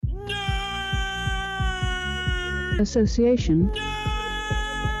Association.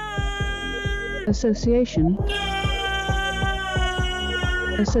 Association.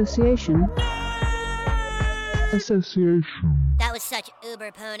 Association. Association. That was such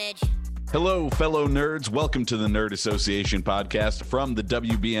uber ponage. Hello, fellow nerds. Welcome to the Nerd Association podcast from the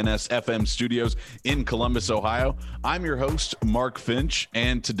WBNS FM studios in Columbus, Ohio. I'm your host, Mark Finch,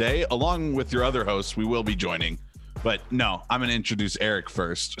 and today, along with your other hosts, we will be joining. But no, I'm going to introduce Eric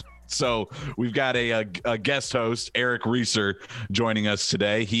first. So we've got a guest host, Eric Reeser, joining us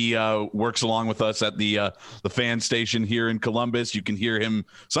today. He works along with us at the fan station here in Columbus. You can hear him,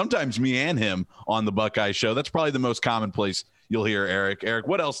 sometimes me and him, on the Buckeye Show. That's probably the most common place you'll hear Eric. Eric,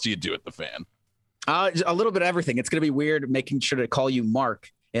 what else do you do at the Fan? A little bit of everything. It's going to be weird making sure to call you Mark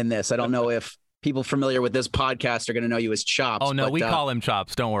in this. I don't know if people familiar with this podcast are going to know you as Chops. Oh, no, we call him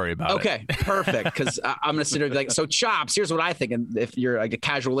Chops. Don't worry about it. Okay, perfect. Because I'm going to sit there and be like, so Chops, here's what I think. And if you're like a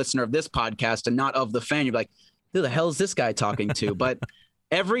casual listener of this podcast and not of the Fan, you're like, who the hell is this guy talking to? But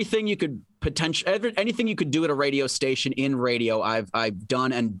everything you could anything you could do at a radio station in radio, I've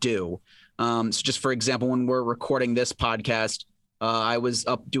done and do. So just for example, when we're recording this podcast, I was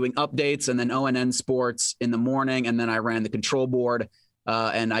up doing updates and then ONN Sports in the morning. And then I ran the control board.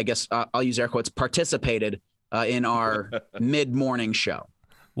 And I guess I'll use air quotes, participated in our mid-morning show.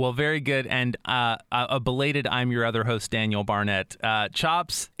 Well, very good. And a belated I'm your other host, Daniel Barnett.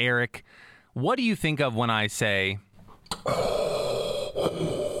 Chops, Eric, what do you think of when I say...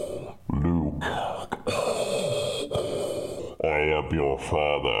 Luke, I am your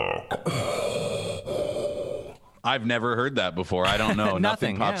father. I've never heard that before. I don't know.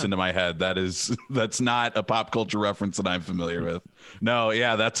 Nothing pops into my head. That's not a pop culture reference that I'm familiar with. No,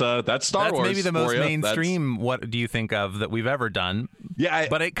 yeah, that's Star Wars. That's maybe the most mainstream. What do you think of that we've ever done? Yeah,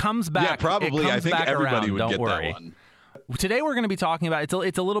 but it comes back. Yeah, probably. I think everybody would get that one. Today we're going to be talking about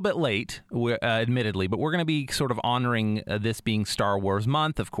it's a little bit late, admittedly, but we're going to be sort of honoring this being Star Wars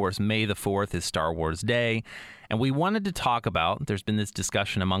month. Of course, May the 4th is Star Wars Day, and we wanted to talk about. There's been this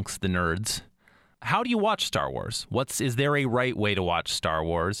discussion amongst the nerds. How do you watch Star Wars? Is there a right way to watch Star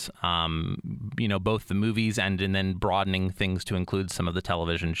Wars? Both the movies and then broadening things to include some of the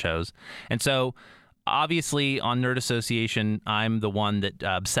television shows. And so, obviously, on Nerd Association, I'm the one that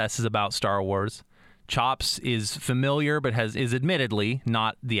obsesses about Star Wars. Chops is familiar, but is admittedly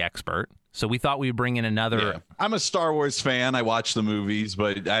not the expert. So we thought we'd bring in another. Yeah. I'm a Star Wars fan. I watch the movies,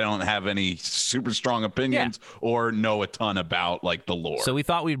 but I don't have any super strong opinions or know a ton about like the lore. So we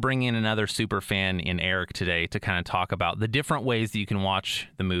thought we'd bring in another super fan in Eric today to kind of talk about the different ways that you can watch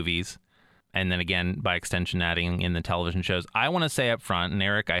the movies. And then again, by extension, adding in the television shows. I want to say up front, and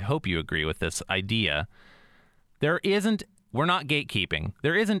Eric, I hope you agree with this idea. We're not gatekeeping.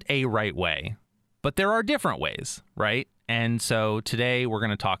 There isn't a right way, but there are different ways, right? And so today we're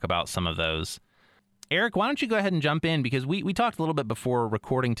going to talk about some of those. Eric, why don't you go ahead and jump in? Because we talked a little bit before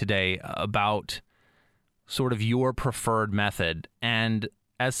recording today about sort of your preferred method. And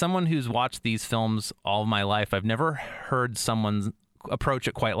as someone who's watched these films all of my life, I've never heard someone approach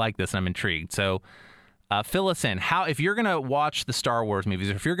it quite like this, and I'm intrigued. So fill us in. If you're going to watch the Star Wars movies,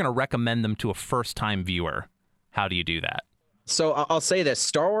 or if you're going to recommend them to a first-time viewer, how do you do that? So I'll say this,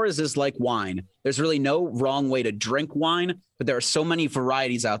 Star Wars is like wine. There's really no wrong way to drink wine, but there are so many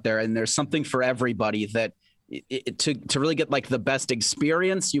varieties out there, and there's something for everybody that to really get like the best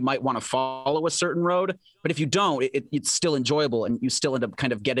experience, you might want to follow a certain road. But if you don't, it's still enjoyable, and you still end up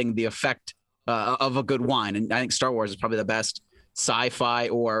kind of getting the effect of a good wine. And I think Star Wars is probably the best sci-fi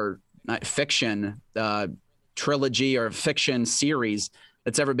or fiction trilogy or fiction series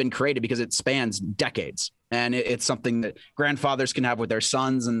that's ever been created, because it spans decades. And it's something that grandfathers can have with their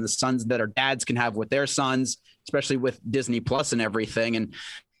sons, and the sons that are dads can have with their sons, especially with Disney Plus and everything. And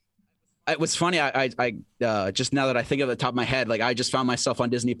it was funny. I just now that I think of it at the top of my head, like I just found myself on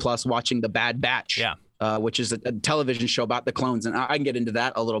Disney Plus watching The Bad Batch, which is a television show about the clones. And I can get into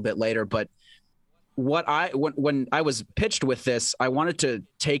that a little bit later. But when I was pitched with this, I wanted to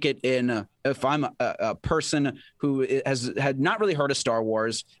take it in. If I'm a person who had not really heard of Star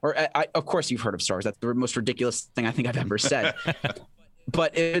Wars, or of course you've heard of Star Wars. That's the most ridiculous thing I think I've ever said.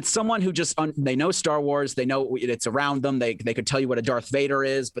 But it's someone who just they know Star Wars. They know it's around them. They could tell you what a Darth Vader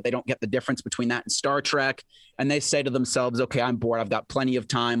is, but they don't get the difference between that and Star Trek. And they say to themselves, okay, I'm bored. I've got plenty of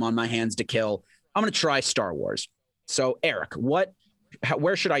time on my hands to kill. I'm going to try Star Wars. So Eric,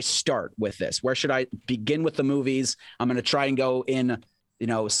 where should I start with this? Where should I begin with the movies? I'm going to try and go in,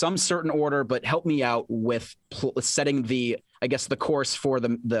 some certain order, but help me out with setting the course for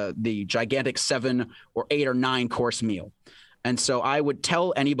the gigantic 7 or 8 or 9 course meal. And so I would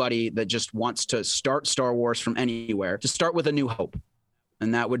tell anybody that just wants to start Star Wars from anywhere to start with A New Hope.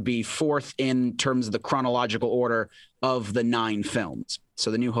 and that would be fourth in terms of the chronological order of the 9 films. So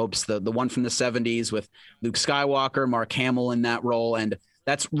The New Hope's the one from the 70s with Luke Skywalker, Mark Hamill in that role. And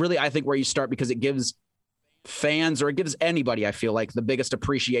that's really, I think, where you start, because it gives fans, or it gives anybody, I feel like, the biggest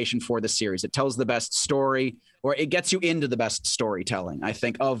appreciation for the series. It tells the best story, or it gets you into the best storytelling, I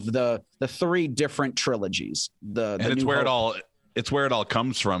think, of the 3 different trilogies. It's where it all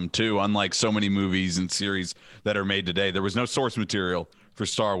comes from too. Unlike so many movies and series that are made today, there was no source material for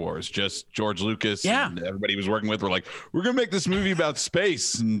Star Wars. Just George Lucas and everybody he was working with were like, we're going to make this movie about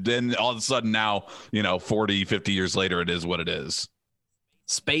space. And then all of a sudden now, 40, 50 years later, it is what it is.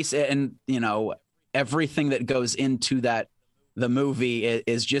 Space and, everything that goes into that, the movie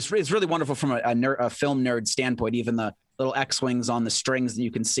is just, it's really wonderful from a film nerd standpoint. Even the little X-Wings on the strings that you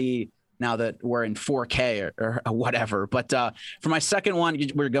can see now that we're in 4K or whatever. But for my second one,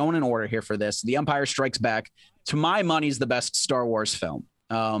 we're going in order here for this. The Empire Strikes Back, to my money, is the best Star Wars film.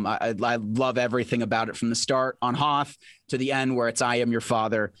 I love everything about it, from the start on Hoth to the end where it's I am your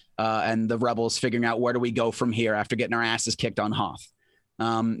father, and the rebels figuring out where do we go from here after getting our asses kicked on Hoth.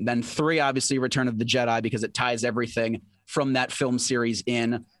 Then 3, obviously, Return of the Jedi, because it ties everything from that film series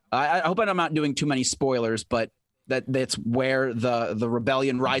in. I hope I'm not doing too many spoilers, but that's where the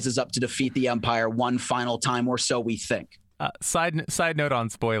rebellion rises up to defeat the Empire one final time, or so we think. Side note on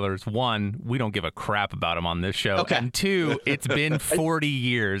spoilers: 1, we don't give a crap about them on this show. Okay. And 2, it's been 40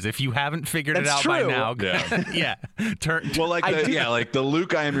 years. If you haven't figured it out by now, yeah. Well, like the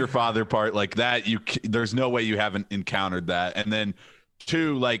Luke, I am your father part, like that. There's no way you haven't encountered that. And then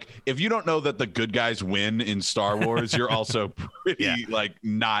 2, like, if you don't know that the good guys win in Star Wars, you're also pretty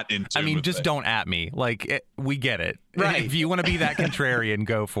not into. I mean, just don't at me. Like, we get it. Right. If you want to be that contrarian,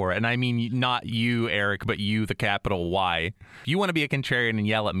 go for it. And I mean, not you, Eric, but you, the capital Y. If you want to be a contrarian and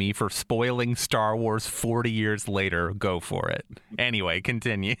yell at me for spoiling Star Wars 40 years later, go for it. Anyway,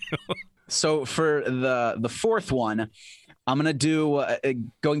 continue. So for the fourth one, I'm going to do,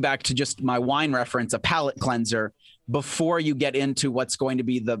 going back to just my wine reference, a palate cleanser before you get into what's going to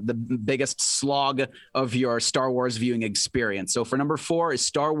be the biggest slog of your Star Wars viewing experience. So for number 4 is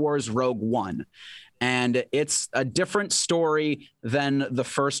Star Wars Rogue One. And it's a different story than the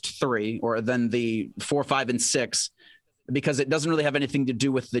first 3, or than the 4, 5, and 6, because it doesn't really have anything to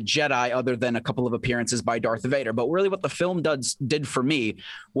do with the Jedi other than a couple of appearances by Darth Vader. But really what the film did for me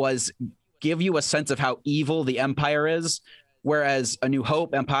was give you a sense of how evil the Empire is, whereas A New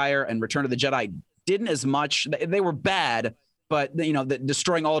Hope, Empire, and Return of the Jedi didn't as much. They were bad, but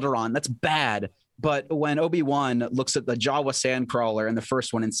destroying Alderaan, that's bad. But when Obi-Wan looks at the Jawa Sandcrawler in the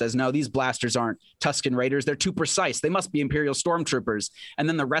first one and says, no, these blasters aren't Tusken Raiders, they're too precise, they must be Imperial Stormtroopers. And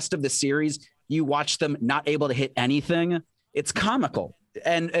then the rest of the series, you watch them not able to hit anything. It's comical.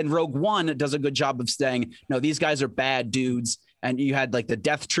 And Rogue One does a good job of saying, no, these guys are bad dudes. And you had like the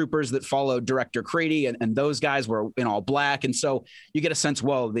Death Troopers that followed Director Creedy, and those guys were in all black. And so you get a sense,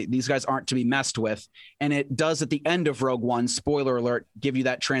 whoa, these guys aren't to be messed with. And it does at the end of Rogue One, spoiler alert, give you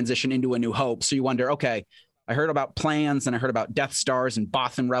that transition into A New Hope. So you wonder, okay, I heard about plans and I heard about Death Stars and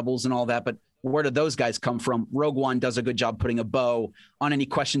Bothan rebels and all that, but where did those guys come from? Rogue One does a good job putting a bow on any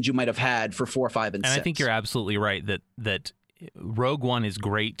questions you might have had for 4, 5, and 6. And I think you're absolutely right that Rogue One is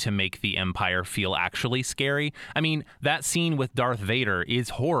great to make the Empire feel actually scary. I mean, that scene with Darth Vader is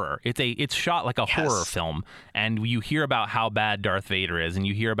horror. It's shot like a horror film, and you hear about how bad Darth Vader is, and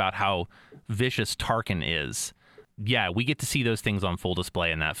you hear about how vicious Tarkin is. Yeah, we get to see those things on full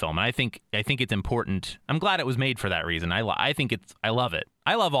display in that film, and I think it's important. I'm glad it was made for that reason. I love it.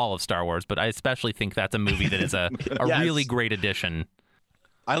 I love all of Star Wars, but I especially think that's a movie that is a really great addition.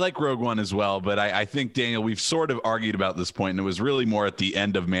 I like Rogue One as well, but I think, Daniel, we've sort of argued about this point, and it was really more at the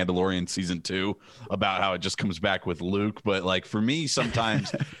end of Mandalorian season 2 about how it just comes back with Luke. But like for me,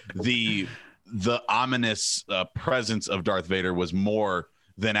 sometimes the ominous presence of Darth Vader was more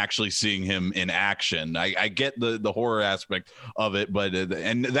than actually seeing him in action. I get the horror aspect of it, but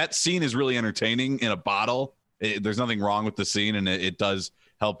and that scene is really entertaining in a bottle. There's nothing wrong with the scene, and it does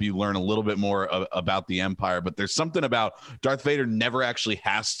help you learn a little bit more about the Empire. But there's something about Darth Vader never actually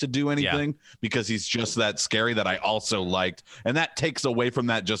has to do anything because he's just that scary that I also liked. And that takes away from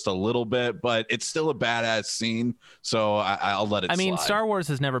that just a little bit, but it's still a badass scene. So I'll let it slide. I mean, Star Wars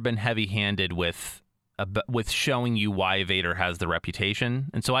has never been heavy-handed with showing you why Vader has the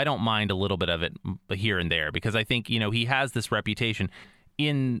reputation. And so I don't mind a little bit of it here and there because I think, he has this reputation.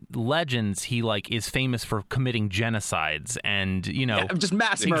 in Legends, he like is famous for committing genocides and just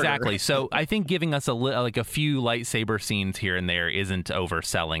mass murder. Exactly. So I think giving us a few lightsaber scenes here and there isn't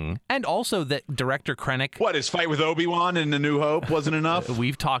overselling. And also that director Krennic. What, his fight with Obi-Wan in A New Hope wasn't enough?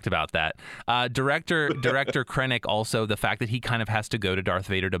 We've talked about that. Director Krennic also, the fact that he kind of has to go to Darth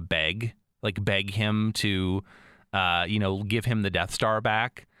Vader to beg him to, give him the Death Star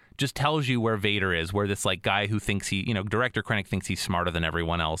back. Just tells you where Vader is, where this like guy who thinks Director Krennic thinks he's smarter than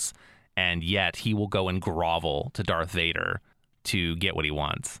everyone else, and yet he will go and grovel to Darth Vader to get what he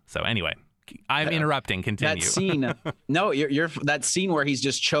wants. So anyway, I'm interrupting. Continue. That scene, no, you're that scene where he's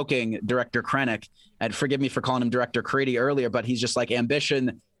just choking Director Krennic, and forgive me for calling him Director Creedy earlier, but he's just like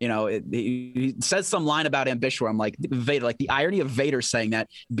ambition. He says some line about ambition where I'm like, Vader, like the irony of Vader saying that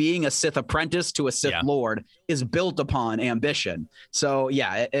being a Sith apprentice to a Sith Lord is built upon ambition. So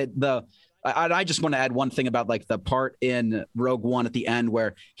yeah, I just want to add one thing about like the part in Rogue One at the end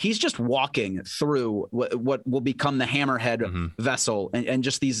where he's just walking through what will become the Hammerhead vessel, and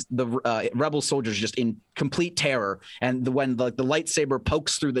just the rebel soldiers just in complete terror. And when the lightsaber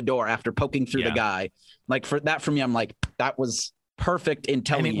pokes through the door after poking through the guy, like for me, I'm like, that was perfect in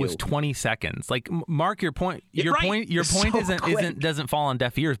telling you. And it was 20 seconds. Like Mark, your point Right. doesn't fall on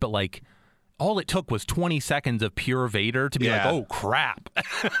deaf ears, but like all it took was 20 seconds of pure Vader to be like, oh crap.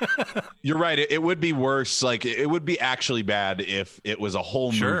 You're right. It would be worse. Like it would be actually bad if it was a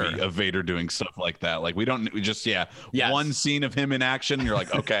whole movie of Vader doing stuff like that. Like we just one scene of him in action and you're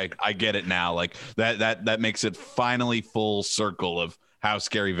like, okay, I get it now. Like that makes it finally full circle of how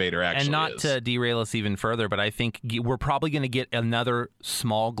scary Vader actually is. And not to derail us even further, but I think we're probably going to get another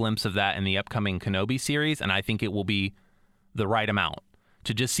small glimpse of that in the upcoming Kenobi series, and I think it will be the right amount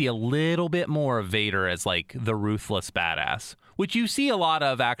to just see a little bit more of Vader as like the ruthless badass, which you see a lot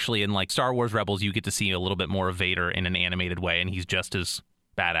of actually in like Star Wars Rebels. You get to see a little bit more of Vader in an animated way, and he's just as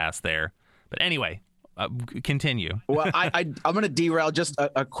badass there. But anyway, continue. Well, I'm going to derail just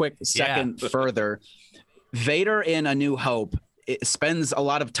a quick second further. Vader in A New Hope, it spends a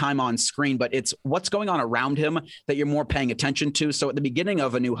lot of time on screen, but it's what's going on around him that you're more paying attention to. So at the beginning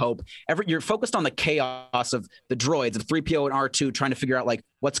of A New Hope, you're focused on the chaos of the droids, of 3PO and R2, trying to figure out like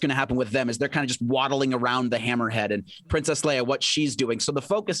what's going to happen with them as they're kind of just waddling around the Hammerhead, and Princess Leia, what she's doing. So the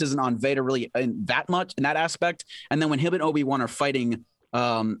focus isn't on Vader really in that much in that aspect. And then when him and Obi-Wan are fighting,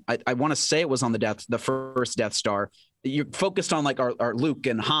 I want to say it was on the first Death Star. You're focused on like our Luke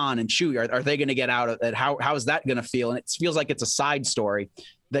and Han and Chewie. Are they going to get out of it? How is that going to feel? And it feels like it's a side story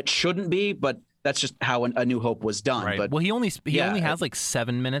that shouldn't be, but that's just how A New Hope was done. Right. But well, he only has like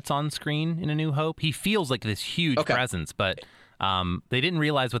 7 minutes on screen in A New Hope. He feels like this huge presence, but they didn't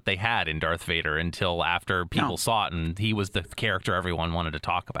realize what they had in Darth Vader until after people saw it, and he was the character everyone wanted to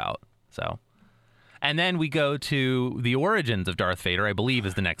talk about. So, and then we go to the origins of Darth Vader. I believe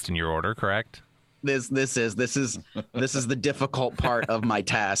is the next in your order, correct? This is the difficult part of my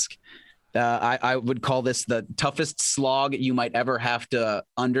task. I would call this the toughest slog you might ever have to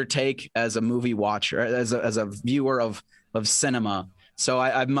undertake as a movie watcher, as a viewer of cinema. So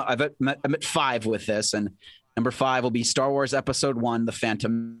I'm at 5 with this, and number 5 will be Star Wars Episode 1: The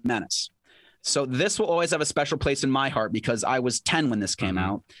Phantom Menace. So this will always have a special place in my heart because I was 10 when this came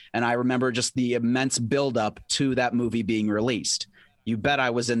out, and I remember just the immense buildup to that movie being released. You bet I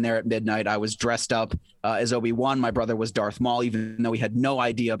was in there at midnight. I was dressed up as Obi-Wan. My brother was Darth Maul, even though we had no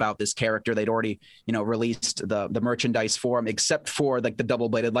idea about this character. They'd already, released the merchandise for him, except for like the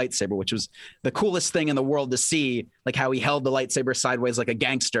double-bladed lightsaber, which was the coolest thing in the world to see, like how he held the lightsaber sideways like a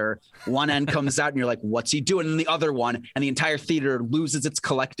gangster. One end comes out and you're like, what's he doing? And the other one, and the entire theater loses its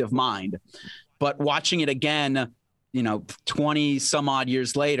collective mind. But watching it again, 20 some odd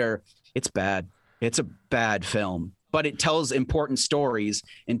years later, it's bad. It's a bad film. But it tells important stories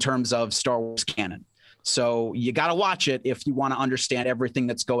in terms of Star Wars canon. So you got to watch it if you want to understand everything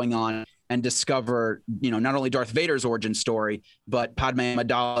that's going on and discover, not only Darth Vader's origin story, but Padme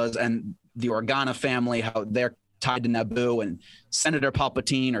Amidala's and the Organa family, how they're tied to Naboo, and Senator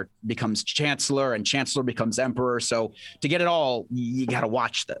Palpatine becomes Chancellor, and Chancellor becomes Emperor. So to get it all, you got to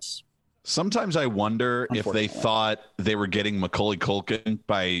watch this. Sometimes I wonder if they thought they were getting Macaulay Culkin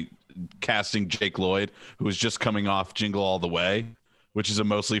by casting Jake Lloyd, who was just coming off Jingle All the Way, which is a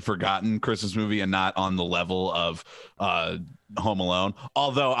mostly forgotten Christmas movie and not on the level of Home Alone.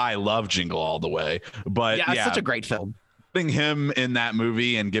 Although I love Jingle All the Way, but it's such a great film. putting him in that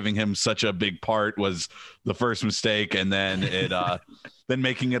movie and giving him such a big part was the first mistake, and then then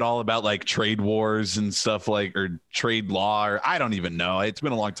making it all about like trade wars and stuff, like, or trade law, or I don't even know. It's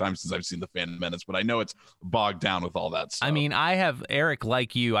been a long time since I've seen The Phantom Menace, but I know it's bogged down with all that stuff. I mean, I have, Eric,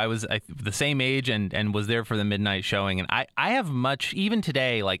 like you, I was the same age and was there for the midnight showing, and I have much, even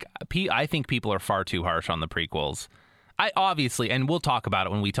today, like, I think people are far too harsh on the prequels. I obviously, and we'll talk about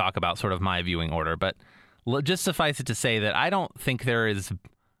it when we talk about sort of my viewing order, but just suffice it to say that I don't think they're as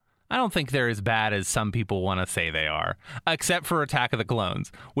bad as some people want to say they are, except for Attack of the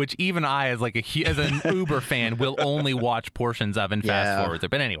Clones, which even I, as an Uber fan, will only watch portions of and fast forward.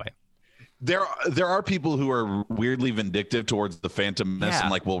 But anyway, there are people who are weirdly vindictive towards the Phantom Menace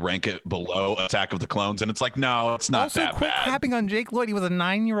and like will rank it below Attack of the Clones, and it's like, no, it's not also, that quit bad. crapping on Jake Lloyd. He was a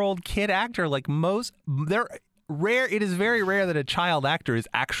 9-year-old kid actor. Like it is very rare that a child actor is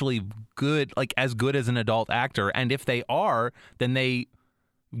actually good, like as good as an adult actor. And if they are, then they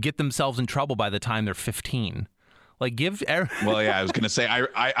get themselves in trouble by the time they're 15. Like well, yeah, I was going to say,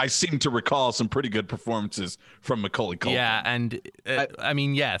 I seem to recall some pretty good performances from Macaulay Culkin. Yeah, and I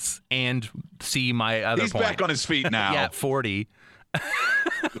mean, yes, and see my other He's point. back on his feet now. Yeah, 40.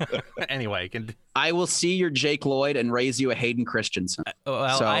 Anyway, I will see your Jake Lloyd and raise you a Hayden Christensen.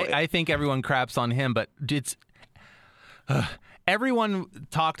 Well, So- I think everyone craps on him, but it's everyone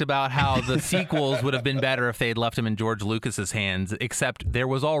talked about how the sequels would have been better if they had left him in George Lucas's hands, except there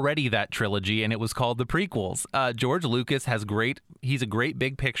was already that trilogy and it was called the prequels. George Lucas he's a great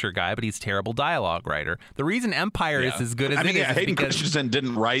big picture guy, but he's a terrible dialogue writer. The reason Empire is as good as it is Hayden because Christensen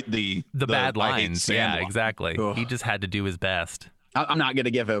didn't write the bad I Hate lines. Sand Yeah, one. exactly. Ugh. He just had to do his best. I'm not going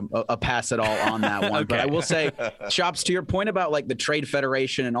to give him a pass at all on that one, but I will say, Chops, to your point about like the Trade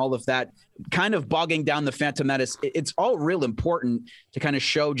Federation and all of that, kind of bogging down the Phantom Menace, it's all real important to kind of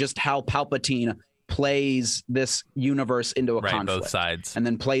show just how Palpatine plays this universe into a conflict. Both sides. And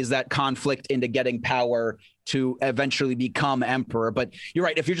then plays that conflict into getting power to eventually become emperor. But you're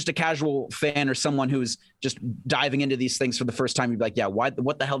right. If you're just a casual fan or someone who's just diving into these things for the first time, you'd be like, yeah, what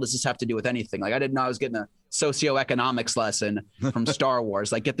the hell does this have to do with anything? Like, I didn't know I was getting a socioeconomics lesson from Star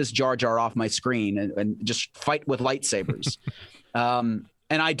Wars. Like, get this Jar Jar off my screen and just fight with lightsabers. And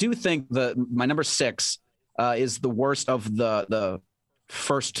I do think my number 6 is the worst of the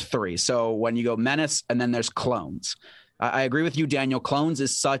first 3. So when you go Menace and then there's Clones, I agree with you, Daniel. Clones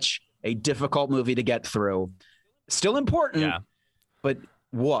is such a difficult movie to get through. Still important, but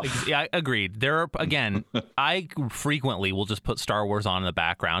woof. Yeah, agreed. There are, again, I frequently will just put Star Wars on in the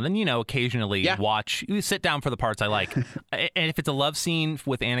background and, occasionally sit down for the parts I like. And if it's a love scene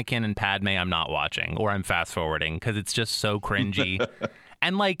with Anakin and Padme, I'm not watching, or I'm fast forwarding because it's just so cringy.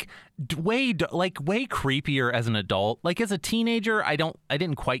 And way creepier as an adult. Like as a teenager, I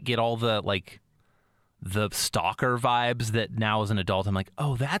didn't quite get all the stalker vibes that now as an adult I'm like,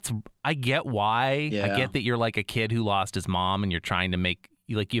 oh, I get why. Yeah. I get that you're like a kid who lost his mom and you're trying to make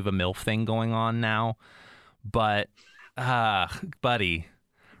you have a MILF thing going on now. But buddy,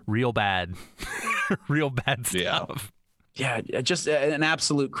 real bad. Real bad stuff. Yeah, just an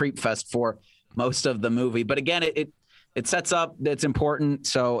absolute creep fest for most of the movie. But again, it sets up, it's important.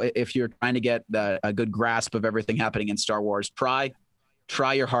 So if you're trying to get a good grasp of everything happening in Star Wars, try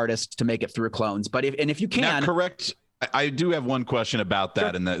your hardest to make it through Clones. But if you can, now, correct. I do have one question about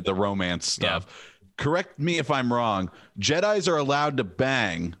that and the romance stuff. Yeah. Correct me if I'm wrong. Jedis are allowed to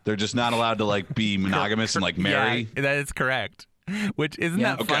bang. They're just not allowed to be monogamous and marry. Yeah, that is correct. Which isn't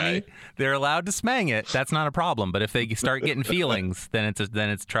that funny? They're allowed to smang it. That's not a problem. But if they start getting feelings, then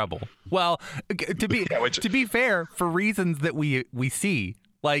it's trouble. Well, to be fair, for reasons that we see.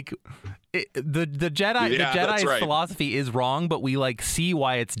 Like the Jedi's right. philosophy is wrong, but we see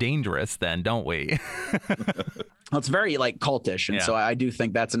why it's dangerous then, don't we? Well, it's very cultish. And so I do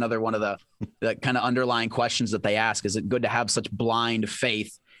think that's another one of the kind of underlying questions that they ask. Is it good to have such blind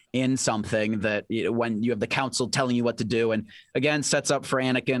faith in something that when you have the council telling you what to do? And again, sets up for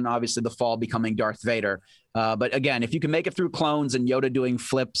Anakin, obviously the fall, becoming Darth Vader. But again, if you can make it through Clones and Yoda doing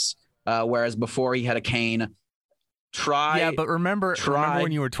flips, whereas before he had a cane, but remember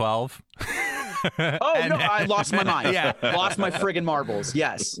when you were 12? No, I lost my mind. Lost my friggin' marbles.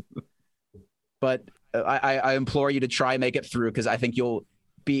 Yes. But I implore you to try and make it through, because I think you'll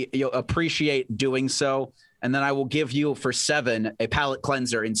appreciate doing so. And then I will give you, for 7, a palate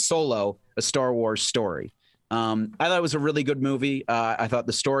cleanser in Solo, A Star Wars Story. I thought it was a really good movie. I thought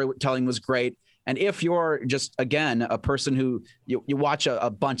the storytelling was great. And if you're just, again, a person who you watch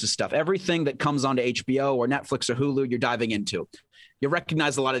a bunch of stuff, everything that comes onto HBO or Netflix or Hulu, you're diving into. You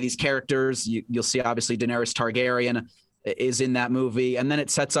recognize a lot of these characters. You'll see, obviously, Daenerys Targaryen is in that movie. And then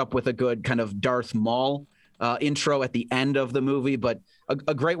it sets up with a good kind of Darth Maul intro at the end of the movie, but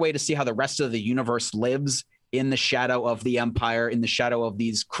a great way to see how the rest of the universe lives in the shadow of the Empire, in the shadow of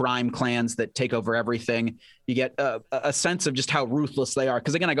these crime clans that take over everything. You get a sense of just how ruthless they are.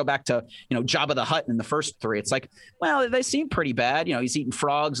 Because again, I go back to, Jabba the Hutt in the first three. It's like, well, they seem pretty bad. He's eating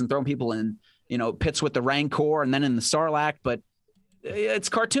frogs and throwing people in, pits with the Rancor and then in the Sarlacc, but it's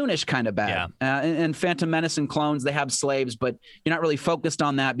cartoonish kind of bad. Yeah. And Phantom Menace and clones, they have slaves, but you're not really focused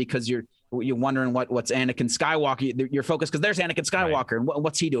on that because you're wondering what's Anakin Skywalker. You're focused because there's Anakin Skywalker, right. And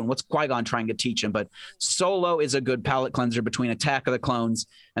what's he doing? What's Qui-Gon trying to teach him? But Solo is a good palate cleanser between Attack of the Clones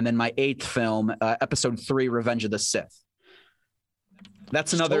and then my 8th film, Episode 3, Revenge of the Sith.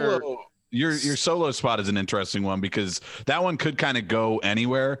 That's another. Your Solo spot is an interesting one because that one could kind of go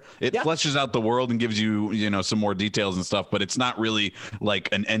anywhere. It fleshes out the world and gives you, some more details and stuff, but it's not really like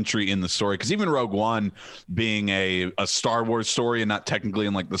an entry in the story. Because even Rogue One being a Star Wars story and not technically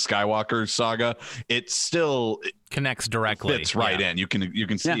in like the Skywalker saga, it still connects directly. Fits right in. You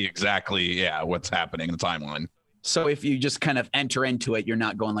can see exactly what's happening in the timeline. So if you just kind of enter into it, you're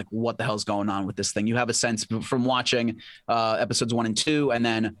not going like, what the hell's going on with this thing? You have a sense from watching episodes 1 and 2, and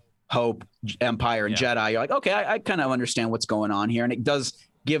then Hope, Empire, and Jedi. You're like, okay, I kind of understand what's going on here. And it does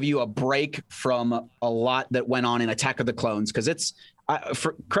give you a break from a lot that went on in Attack of the Clones. Because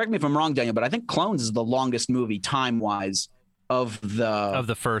correct me if I'm wrong, Daniel, but I think Clones is the longest movie time-wise of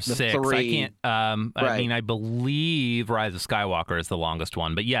the first 6. Three. I can't. I mean, I believe Rise of Skywalker is the longest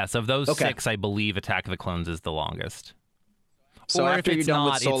one. But yes, of those 6, I believe Attack of the Clones is the longest. So or after if it's you're done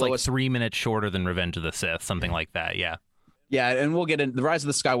not, with Solo, it's like 3 minutes shorter than Revenge of the Sith, something like that. Yeah. Yeah, and we'll get into the Rise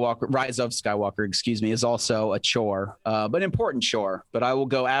of Skywalker, is also a chore, but an important chore. But I will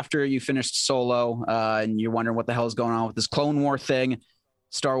go after you finished Solo, and you're wondering what the hell is going on with this Clone War thing.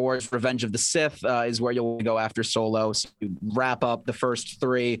 Star Wars Revenge of the Sith is where you'll go after Solo. So you wrap up the first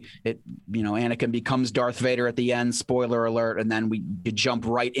 3. Anakin becomes Darth Vader at the end, spoiler alert, and then you jump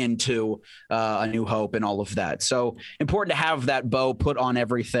right into A New Hope and all of that. So important to have that bow put on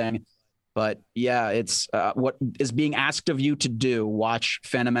everything. But yeah, it's what is being asked of you to do. Watch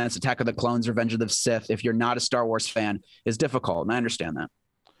Phantom Menace, Attack of the Clones, Revenge of the Sith. If you're not a Star Wars fan, is difficult, and I understand that.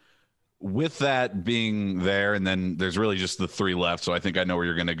 With that being there, and then there's really just the 3 left, so I think I know where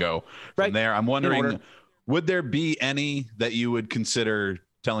you're going to go from there. I'm wondering, would there be any that you would consider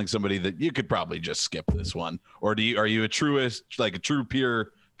telling somebody that you could probably just skip this one, or are you a truist, like a true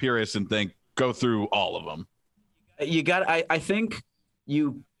purist, and think go through all of them? I think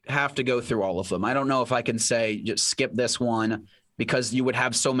you have to go through all of them. I don't know if I can say just skip this one, because you would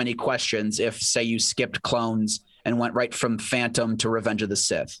have so many questions if, say, you skipped Clones and went right from Phantom to Revenge of the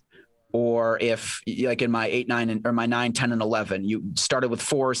Sith. Or if, like in my 8, 9, or my 9, 10, and 11, you started with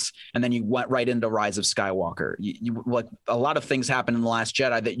Force and then you went right into Rise of Skywalker. You like a lot of things happen in The Last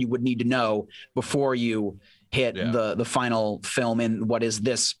Jedi that you would need to know before you hit the final film in what is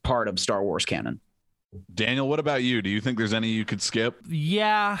this part of Star Wars canon. Daniel, what about you? Do you think there's any you could skip?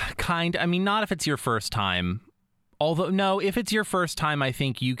 Yeah, kind. I mean, not if it's your first time. Although, no, if it's your first time, I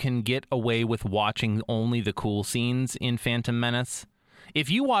think you can get away with watching only the cool scenes in Phantom Menace. If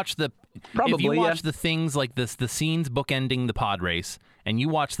you watch the things like this, the scenes bookending the pod race, and you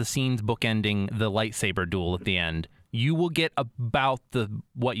watch the scenes bookending the lightsaber duel at the end, you will get about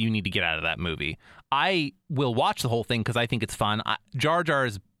what you need to get out of that movie. I will watch the whole thing because I think it's fun. Jar Jar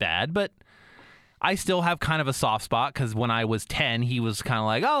is bad, but I still have kind of a soft spot because when I was 10, he was kind of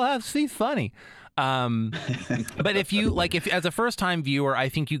like, oh, he's funny. But if as a first-time viewer, I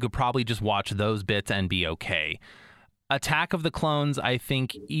think you could probably just watch those bits and be okay. Attack of the Clones, I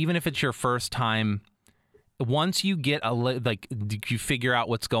think, even if it's your first time, once you get you figure out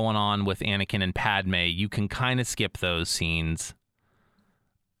what's going on with Anakin and Padme, you can kind of skip those scenes.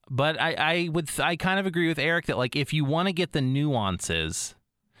 But I kind of agree with Eric that like if you want to get the nuances,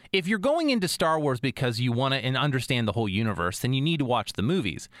 if you're going into Star Wars because you want to and understand the whole universe, then you need to watch the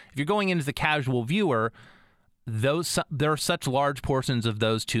movies. If you're going in as a casual viewer, there are such large portions of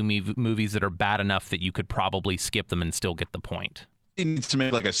those 2 movies that are bad enough that you could probably skip them and still get the point. He needs to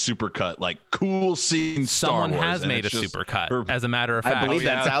make like a supercut, like cool scene. Someone has made a supercut, as a matter of fact. I believe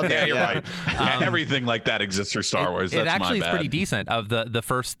that's out there. You're right. Everything like that exists for Star Wars. That's it actually my is bad. pretty decent. Of the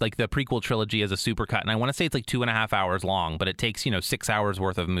first, like the prequel trilogy as a supercut, and I want to say it's like 2.5 hours long, but it takes 6 hours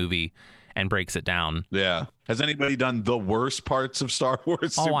worth of movie and breaks it down. Yeah. Has anybody done the worst parts of Star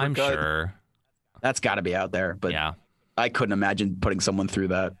Wars? Oh, supercut? I'm sure. That's got to be out there, but yeah. I couldn't imagine putting someone through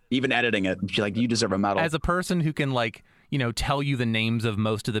that, even editing it. Like, you deserve a medal. As a person who can tell you the names of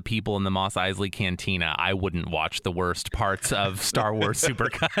most of the people in the Mos Eisley Cantina, I wouldn't watch the worst parts of Star Wars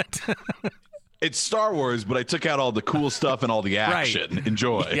Supercut. It's Star Wars, but I took out all the cool stuff and all the action.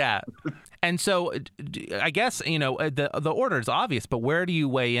 Enjoy. Yeah. And so I guess, the order is obvious, but where do you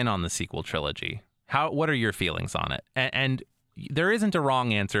weigh in on the sequel trilogy? What are your feelings on it? And there isn't a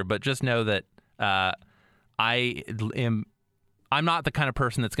wrong answer, but just know that I'm not the kind of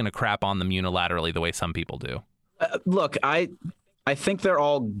person that's going to crap on them unilaterally the way some people do. Look, I think they're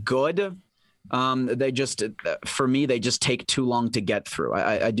all good. They just, for me, they just take too long to get through.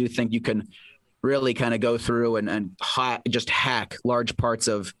 I do think you can really kind of go through and just hack large parts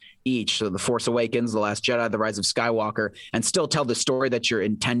of each. So The Force Awakens, The Last Jedi, The Rise of Skywalker, and still tell the story that you're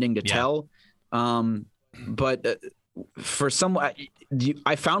intending to tell. But for some,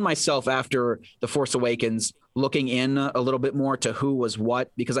 I found myself after The Force Awakens looking in a little bit more to who was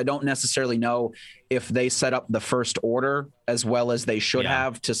what, because I don't necessarily know if they set up the First Order as well as they should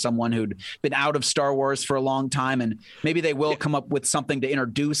have to someone who'd been out of Star Wars for a long time. And maybe they will come up with something to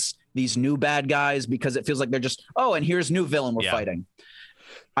introduce these new bad guys, because it feels like they're just, and here's new villain we're fighting.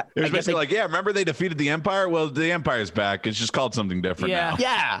 It was basically remember they defeated the Empire? Well, the Empire's back. It's just called something different now.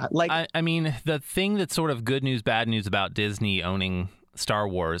 Yeah. I mean, the thing that's sort of good news, bad news about Disney owning Star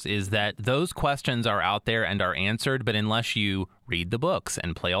Wars is that those questions are out there and are answered, but unless you read the books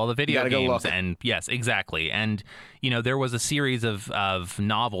and play all the video games, and yes, exactly. And, there was a series of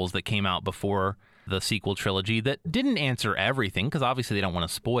novels that came out before the sequel trilogy that didn't answer everything, because obviously they don't want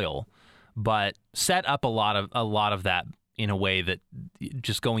to spoil, but set up a lot of that in a way that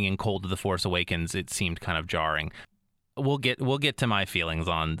just going in cold to The Force Awakens, it seemed kind of jarring. We'll get to my feelings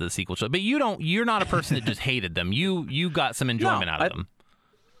on the sequel show, but you're not a person that just hated them. You got some enjoyment out of them.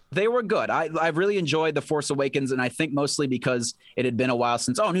 They were good. I really enjoyed The Force Awakens, and I think mostly because it had been a while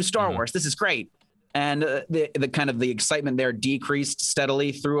since, new Star Wars, this is great. And the kind of the excitement there decreased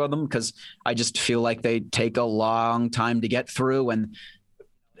steadily through them, because I just feel like they take a long time to get through. And,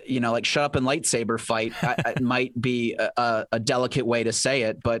 like shut up and lightsaber fight it might be a delicate way to say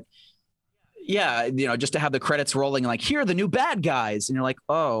it, but yeah, just to have the credits rolling, like, here are the new bad guys, and you're like,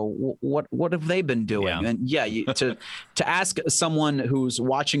 what have they been doing? And to ask someone who's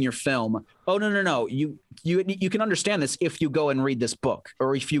watching your film, no, you can understand this if you go and read this book,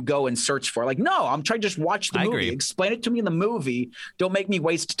 or if you go and search for it. Like, no, I'm trying to just watch the movie. Agree. Explain it to me in the movie. Don't make me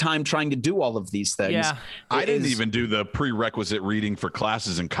waste time trying to do all of these things. Yeah. I didn't even do the prerequisite reading for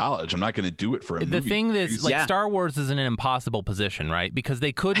classes in college. I'm not going to do it for a movie. The thing is, Star Wars is in an impossible position, right? Because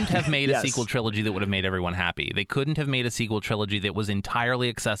they couldn't have made a sequel trilogy that would have made everyone happy. They couldn't have made a sequel trilogy that was entirely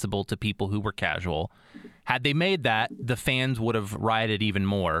accessible to people who were casual. Had they made that, the fans would have rioted even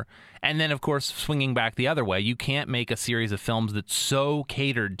more. And then, of course, swinging back the other way, you can't make a series of films that's so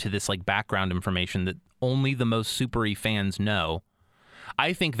catered to this background information that only the most super-y fans know.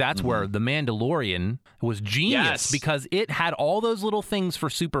 I think that's where The Mandalorian was genius, because it had all those little things for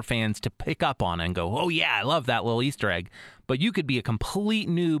super fans to pick up on and go, oh yeah, I love that little Easter egg. But you could be a complete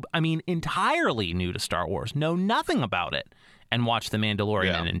noob, entirely new to Star Wars, know nothing about it, and watch The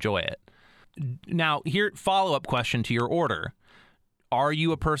Mandalorian and enjoy it. Now, here, follow-up question to your order. Are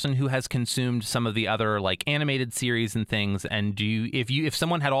you a person who has consumed some of the other animated series and things? And if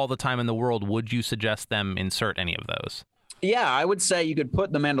someone had all the time in the world, would you suggest them insert any of those? Yeah, I would say you could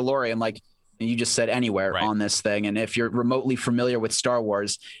put The Mandalorian, you just said, anywhere on this thing. And if you're remotely familiar with Star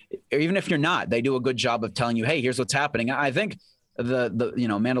Wars, or even if you're not, they do a good job of telling you, hey, here's what's happening. I think the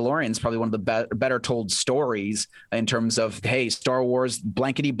Mandalorian is probably one of the better told stories in terms of, hey, Star Wars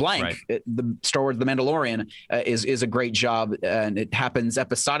blankety blank. Right. The Star Wars The Mandalorian is a great job, and it happens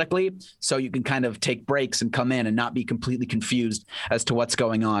episodically, so you can kind of take breaks and come in and not be completely confused as to what's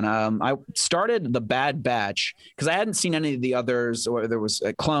going on. I started The Bad Batch because I hadn't seen any of the others, or there was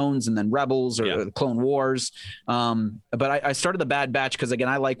Clones and then Rebels or Clone Wars. But I started The Bad Batch because, again,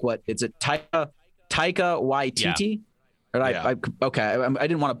 I like Taika Waititi? Yeah. I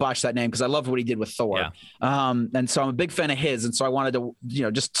didn't want to botch that name because I loved what he did with Thor. Yeah. And so I'm a big fan of his. And so I wanted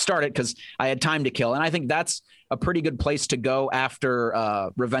to, just start it because I had time to kill. And I think that's a pretty good place to go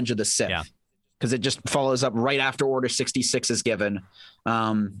after Revenge of the Sith. Yeah. Because it just follows up right after Order 66 is given.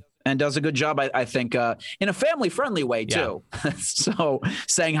 And does a good job, I think, in a family-friendly way, too. Yeah. So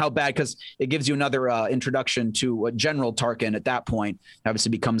saying how bad, because it gives you another introduction to General Tarkin at that point.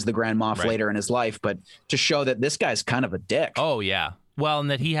 Obviously becomes the Grand Moff later in his life, but to show that this guy's kind of a dick. Oh, yeah. Well, and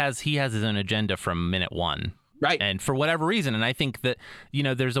that he has his own agenda from minute one. Right. And for whatever reason, and I think that,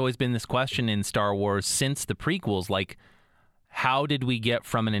 there's always been this question in Star Wars since the prequels, how did we get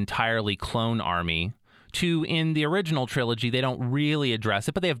from an entirely clone army to, in the original trilogy, they don't really address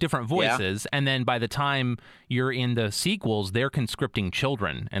it, but they have different voices. Yeah. And then by the time you're in the sequels, they're conscripting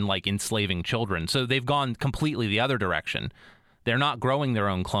children and enslaving children. So they've gone completely the other direction. they're not growing their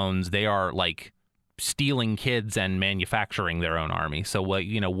own clones. They are like stealing kids and manufacturing their own army. So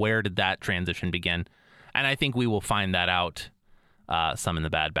where did that transition begin? And I think we will find that out some in the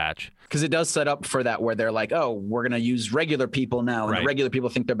Bad Batch. Because it does set up for that where they're like, oh, we're going to use regular people now. And Right. the regular people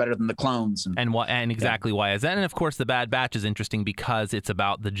think they're better than the clones. And exactly why is that? And of course, the Bad Batch is interesting because it's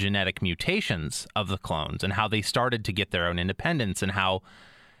about the genetic mutations of the clones and how they started to get their own independence and how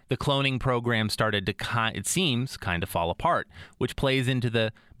the cloning program started to, it seems, kind of fall apart, which plays into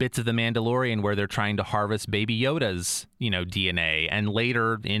the bits of The Mandalorian where they're trying to harvest Baby Yoda's, DNA. And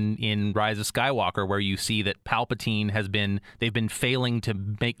later in Rise of Skywalker, where you see that Palpatine they've been failing to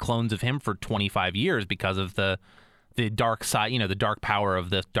make clones of him for 25 years because of the dark side, the dark power of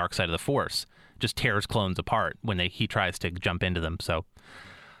the dark side of the Force. Just tears clones apart when he tries to jump into them. So.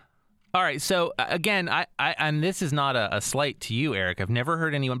 All right, so again, I and this is not a slight to you, Eric. I've never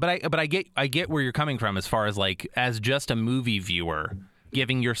heard anyone, but I get where you're coming from as far as like as just a movie viewer,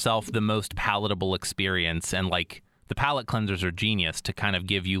 giving yourself the most palatable experience, and like the palate cleansers are genius to kind of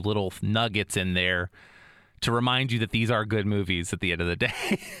give you little nuggets in there to remind you that these are good movies at the end of the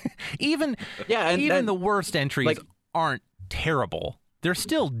day. even the worst entries aren't terrible. They're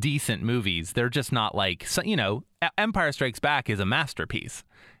still decent movies. They're just not like Empire Strikes Back is a masterpiece.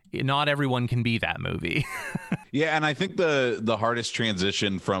 Not everyone can be that movie. Yeah, and I think the hardest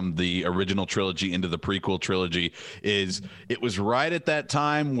transition from the original trilogy into the prequel trilogy is it was right at that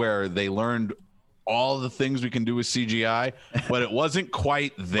time where they learned all the things we can do with CGI, but it wasn't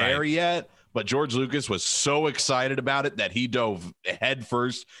quite there yet. But George Lucas was so excited about it that he dove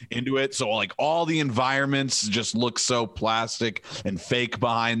headfirst into it. So like all the environments just look so plastic and fake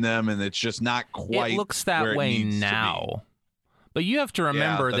behind them, and it's just not quite. It looks that way now. But you have to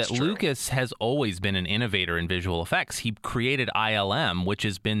remember that true. Lucas has always been an innovator in visual effects. He created ILM, which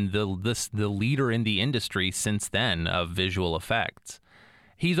has been the leader in the industry since then of visual effects.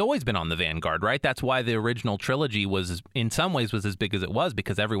 He's always been on the vanguard, right? That's why the original trilogy was, in some ways, was as big as it was,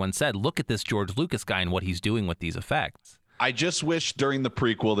 because everyone said, look at this George Lucas guy and what he's doing with these effects. I just wish during the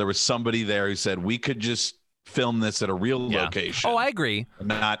prequel there was somebody there who said, we could just film this at a real location. Oh, I agree.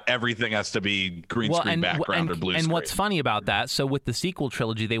 Not everything has to be green screen background or blue screen. And what's funny about that, so with the sequel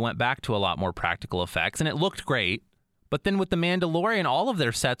trilogy, they went back to a lot more practical effects, and it looked great. But then with The Mandalorian, all of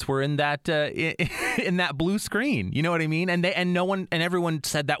their sets were in that in that blue screen. You know what I mean? And everyone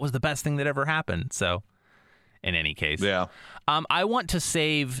said that was the best thing that ever happened. So, in any case, I want to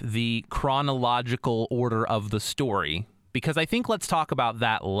save the chronological order of the story, because I think let's talk about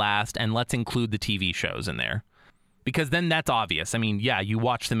that last, and let's include the TV shows in there. Because then that's obvious. I mean, yeah, you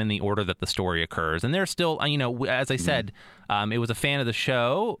watch them in the order that the story occurs. And they're still, as I said, it was a fan of the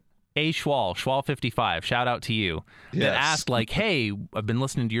show, Schwal55, shout out to you, that asked like, hey, I've been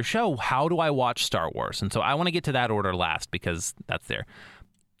listening to your show. How do I watch Star Wars? And so I want to get to that order last because that's there.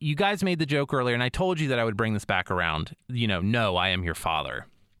 You guys made the joke earlier, and I told you that I would bring this back around. No, I am your father.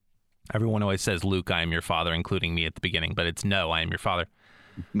 Everyone always says, Luke, I am your father, including me at the beginning, but it's no, I am your father.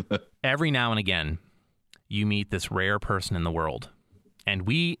 Every now and again, you meet this rare person in the world. And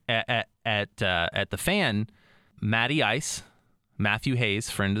we at the fan, Matty Ice, Matthew Hayes,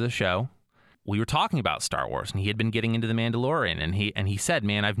 friend of the show, we were talking about Star Wars, and he had been getting into The Mandalorian, and he said,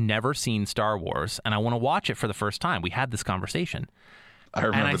 man, I've never seen Star Wars, and I want to watch it for the first time. We had this conversation. I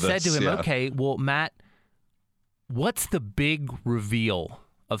remember and I said to him, okay, well, Matt, what's the big reveal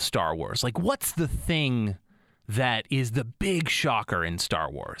of Star Wars? Like, what's the thing that is the big shocker in Star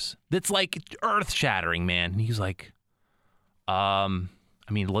Wars that's like earth-shattering, man? And he's like, Luke's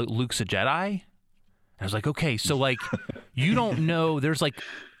a Jedi? I was like, okay, so like, you don't know,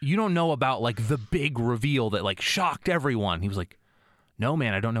 you don't know about like the big reveal that like shocked everyone. He was like, no,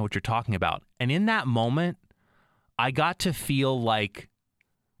 man, I don't know what you're talking about. And in that moment, I got to feel like,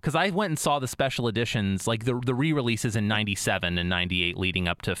 because I went and saw the special editions, like the re-releases in 97 and 98 leading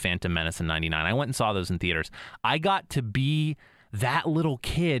up to Phantom Menace in 99. I went and saw those in theaters. I got to be that little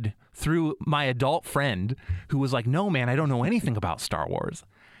kid through my adult friend who was like, no, man, I don't know anything about Star Wars.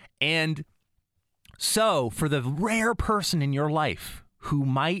 And so for the rare person in your life who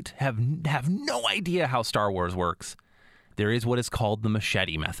might have no idea how Star Wars works, there is what is called the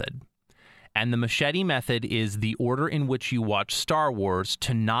machete method. And the machete method is the order in which you watch Star Wars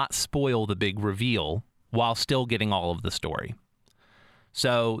to not spoil the big reveal while still getting all of the story.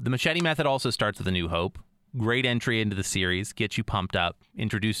 So the machete method also starts with A New Hope. Great entry into the series, gets you pumped up,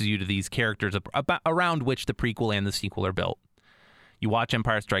 introduces you to these characters around which the prequel and the sequel are built. You watch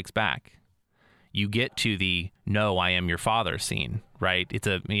Empire Strikes Back. You get to the "No, I am your father" scene, right? It's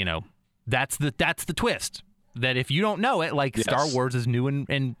that's the twist. That if you don't know it, like Star Wars is new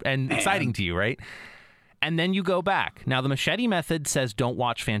and exciting to you, right? And then you go back. Now, the machete method says don't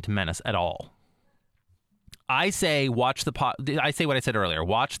watch Phantom Menace at all. I say watch I say what I said earlier.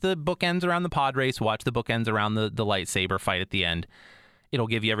 Watch the bookends around the pod race. Watch the bookends around the lightsaber fight at the end. It'll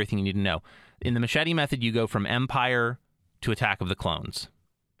give you everything you need to know. In the machete method, you go from Empire to Attack of the Clones.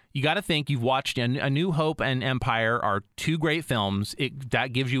 You got to think you've watched A New Hope and Empire are two great films.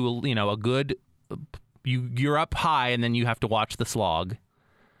 That gives you a good. You're up high, and then you have to watch the slog.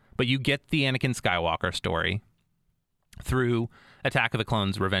 But you get the Anakin Skywalker story through Attack of the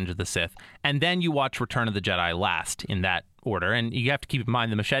Clones, Revenge of the Sith, and then you watch Return of the Jedi last in that order. And you have to keep in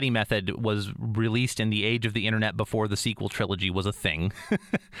mind the machete method was released in the age of the internet before the sequel trilogy was a thing.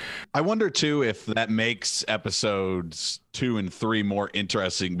 I wonder too if that makes episodes 2 and 3 more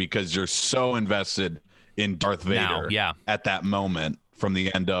interesting because you're so invested in Darth Vader at that moment from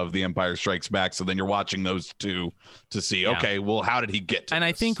the end of The Empire Strikes Back. So then you're watching those two to see, okay, well, how did he get to And this?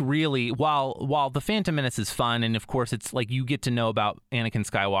 I think really, while The Phantom Menace is fun, and of course it's like you get to know about Anakin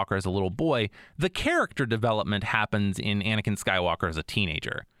Skywalker as a little boy, the character development happens in Anakin Skywalker as a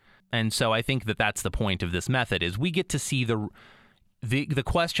teenager. And so I think that that's the point of this method, is we get to see the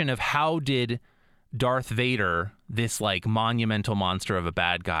question of how did Darth Vader, this like monumental monster of a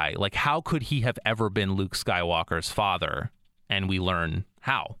bad guy, like how could he have ever been Luke Skywalker's father? And we learn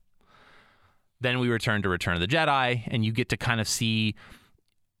how. Then we return to Return of the Jedi, and you get to kind of see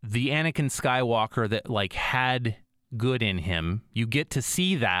the Anakin Skywalker that like had good in him. You get to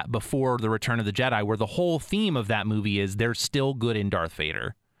see that before the Return of the Jedi, where the whole theme of that movie is there's still good in Darth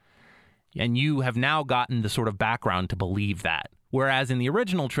Vader. And you have now gotten the sort of background to believe that. Whereas in the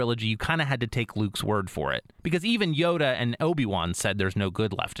original trilogy, you kind of had to take Luke's word for it. Because even Yoda and Obi-Wan said there's no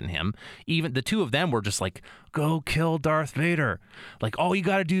good left in him. Even the two of them were just like, go kill Darth Vader. Like, all you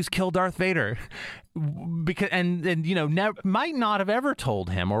got to do is kill Darth Vader. Because might not have ever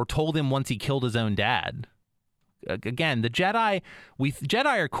told him, or told him once he killed his own dad. Again, the Jedi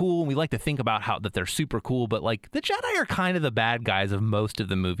are cool, and we like to think about how that they're super cool, but like the Jedi are kind of the bad guys of most of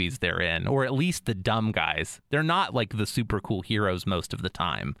the movies they're in, or at least the dumb guys. They're not like the super cool heroes most of the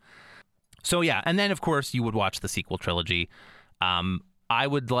time. So yeah, and then of course you would watch the sequel trilogy. I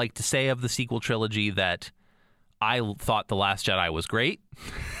would like to say of the sequel trilogy that I thought The Last Jedi was great.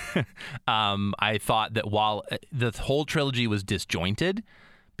 I thought that while the whole trilogy was disjointed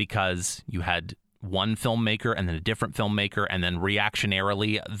because you had one filmmaker and then a different filmmaker, and then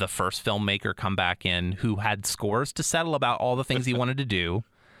reactionarily the first filmmaker come back in who had scores to settle about all the things he wanted to do.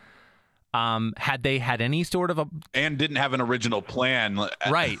 Had they had any sort of and didn't have an original plan,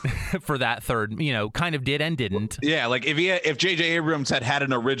 right, for that third, kind of did and didn't. Yeah, like if J.J. Abrams had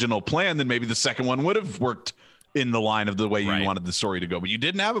an original plan, then maybe the second one would have worked in the line of the way you wanted the story to go. But you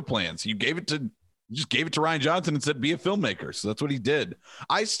didn't have a plan, so you just gave it to Rian Johnson and said, be a filmmaker. So that's what he did.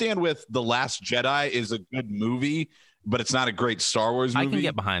 I stand with The Last Jedi is a good movie, but it's not a great Star Wars movie. I can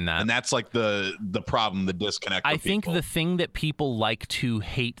get behind that. And that's like the problem, the disconnect. I think the thing that people like to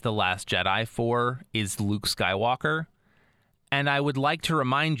hate The Last Jedi for is Luke Skywalker. And I would like to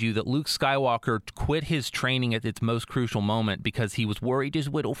remind you that Luke Skywalker quit his training at its most crucial moment because he was worried his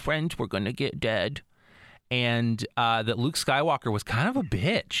little friends were going to get dead. And that Luke Skywalker was kind of a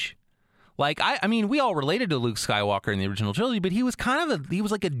bitch. Like, I mean, we all related to Luke Skywalker in the original trilogy, but he was he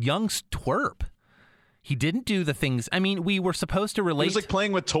was like a young twerp. He didn't do the things. I mean, we were supposed to relate. He was like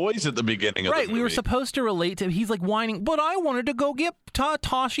playing with toys at the beginning of the movie. We were supposed to relate to. He's like whining, but I wanted to go get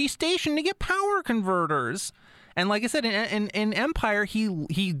Tosche Station to get power converters. And like I said, in Empire,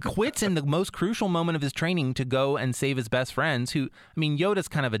 he quits in the most crucial moment of his training to go and save his best friends. Who, I mean, Yoda's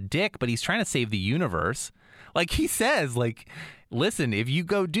kind of a dick, but he's trying to save the universe. Like he says, like, listen, if you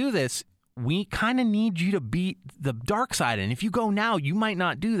go do this, we kind of need you to beat the dark side. And if you go now, you might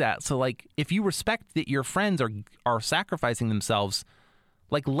not do that. So, like, if you respect that your friends are sacrificing themselves,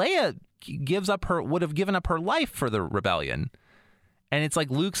 like Leia would have given up her life for the rebellion. And it's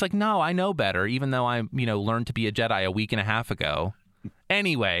like, Luke's like, no, I know better, even though I, learned to be a Jedi a week and a half ago.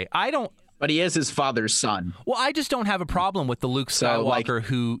 Anyway, But he is his father's son. Well, I just don't have a problem with the Luke Skywalker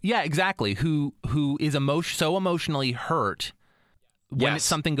who is so emotionally hurt when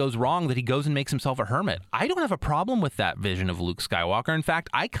something goes wrong that he goes and makes himself a hermit. I don't have a problem with that vision of Luke Skywalker. In fact,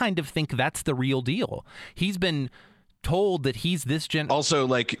 I kind of think that's the real deal. He's been told that he's this Also,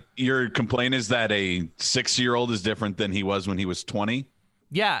 like, your complaint is that a 6-year-old is different than he was when he was 20?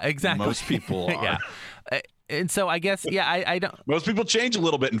 Yeah, exactly. Most people are. Yeah. And so I guess, I don't. Most people change a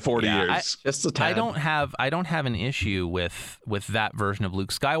little bit in 40 years. Just a tad. I don't have an issue with that version of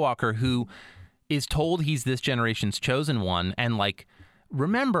Luke Skywalker, who is told he's this generation's chosen one, and like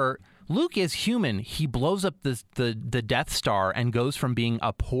remember, Luke is human. He blows up the Death Star and goes from being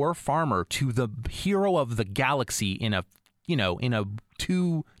a poor farmer to the hero of the galaxy in a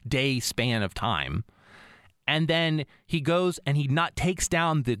 2-day span of time. And then he goes and he takes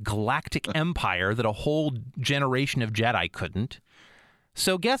down the galactic empire that a whole generation of Jedi couldn't.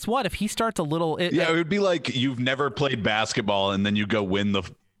 So guess what? If he starts a little... it would be like you've never played basketball and then you go win the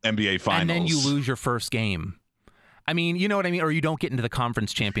NBA Finals. And then you lose your first game. I mean, you know what I mean? Or you don't get into the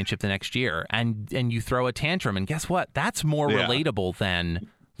conference championship the next year and you throw a tantrum. And guess what? That's more relatable than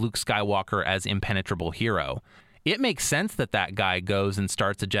Luke Skywalker as impenetrable hero. It makes sense that guy goes and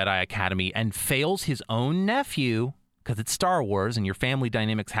starts a Jedi Academy and fails his own nephew, because it's Star Wars and your family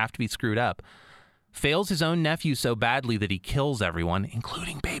dynamics have to be screwed up, fails his own nephew so badly that he kills everyone,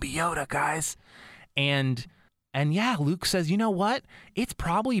 including Baby Yoda, guys. And yeah, Luke says, you know what? It's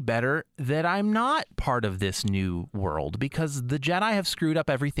probably better that I'm not part of this new world because the Jedi have screwed up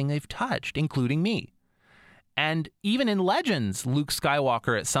everything they've touched, including me. And even in Legends, Luke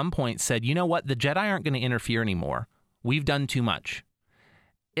Skywalker at some point said, you know what? The Jedi aren't going to interfere anymore. We've done too much.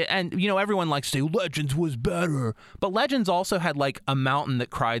 And, everyone likes to say Legends was better. But Legends also had like a mountain that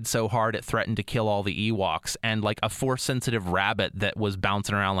cried so hard it threatened to kill all the Ewoks and like a Force-sensitive rabbit that was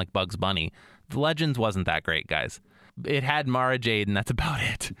bouncing around like Bugs Bunny. The Legends wasn't that great, guys. It had Mara Jade, and that's about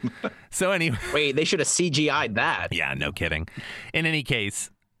it. So anyway. Wait, they should have CGI'd that. Yeah, no kidding. In any case,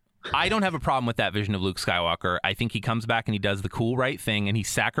 I don't have a problem with that vision of Luke Skywalker. I think he comes back and he does the cool right thing and he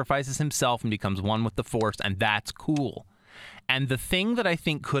sacrifices himself and becomes one with the Force, and that's cool. And the thing that I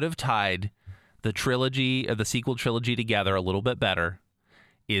think could have tied the trilogy or the sequel trilogy together a little bit better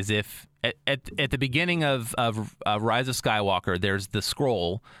is if at the beginning of Rise of Skywalker, there's the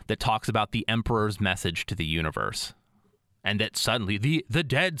scroll that talks about the Emperor's message to the universe. And that suddenly the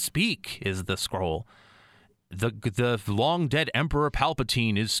dead speak is the scroll. The long-dead Emperor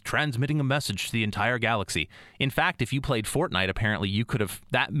Palpatine is transmitting a message to the entire galaxy. In fact, if you played Fortnite, apparently you could have...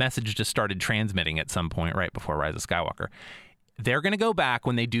 That message just started transmitting at some point right before Rise of Skywalker. They're going to go back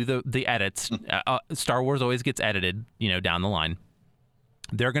when they do the edits. Star Wars always gets edited, down the line.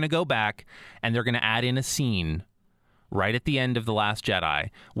 They're going to go back and they're going to add in a scene right at the end of The Last Jedi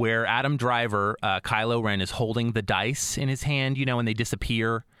where Adam Driver, Kylo Ren, is holding the dice in his hand, and they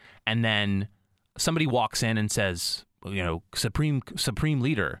disappear. And then... somebody walks in and says, Supreme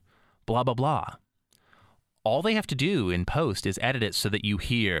Leader, blah, blah, blah. All they have to do in post is edit it so that you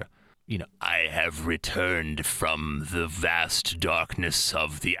hear, I have returned from the vast darkness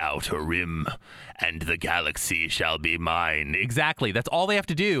of the Outer Rim, and the galaxy shall be mine. Exactly. That's all they have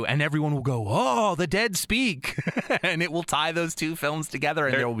to do. And everyone will go, oh, the dead speak. And it will tie those two films together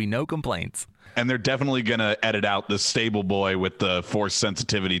and there will be no complaints. And they're definitely going to edit out the stable boy with the Force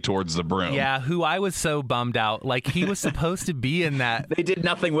sensitivity towards the broom. Yeah, who I was so bummed out. Like, he was supposed to be in that. They did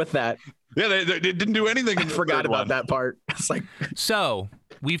nothing with that. Yeah, they didn't do anything. I forgot about that part. It's like... So,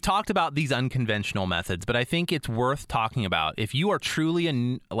 we've talked about these unconventional methods, but I think it's worth talking about. If you are truly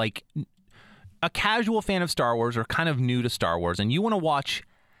a casual fan of Star Wars or kind of new to Star Wars, and you want to watch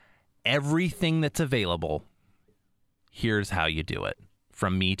everything that's available, here's how you do it.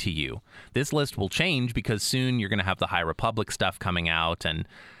 From me to you. This list will change because soon you're going to have the High Republic stuff coming out and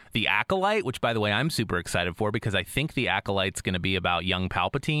the Acolyte, which, by the way, I'm super excited for because I think the Acolyte's going to be about young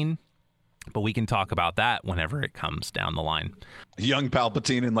Palpatine, but we can talk about that whenever it comes down the line. Young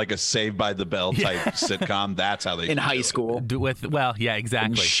Palpatine in like a Saved by the Bell type sitcom. That's how they in high school. Yeah, exactly.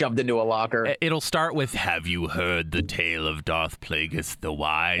 And shoved into a locker. It'll start with, have you heard the tale of Darth Plagueis the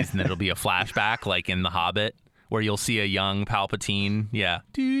Wise? And then it'll be a flashback like in The Hobbit, where you'll see a young Palpatine,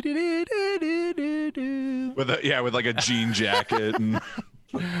 with like a jean jacket and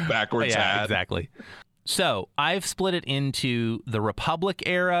backwards hat. Exactly. So I've split it into the Republic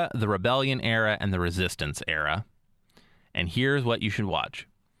era, the Rebellion era, and the Resistance era. And here's what you should watch.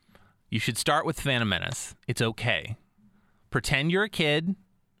 You should start with Phantom Menace. It's okay. Pretend you're a kid.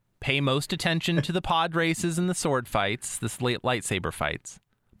 Pay most attention to the pod races and the sword fights, the lightsaber fights.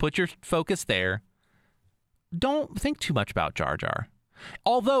 Put your focus there. Don't think too much about Jar Jar.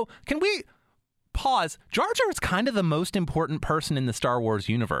 Although, can we pause? Jar Jar is kind of the most important person in the Star Wars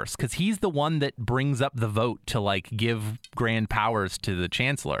universe because he's the one that brings up the vote to like give grand powers to the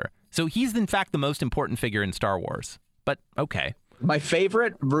Chancellor. So he's in fact the most important figure in Star Wars. But okay. My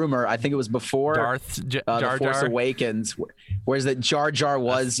favorite rumor, I think it was before The Force Awakens, was that Jar Jar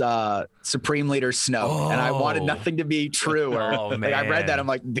was Supreme Leader Snoke, and I wanted nothing to be true. Like, I read that, I'm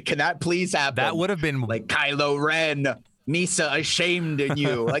like, can that please happen? That would have been like Kylo Ren, Misa ashamed in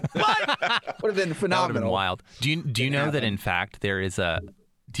you. Like, what? Would have been phenomenal. That would have been wild. Do you know that in fact there is a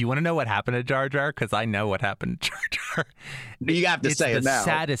Do you want to know what happened to Jar Jar? Because I know what happened to Jar Jar. You have to say it now. It's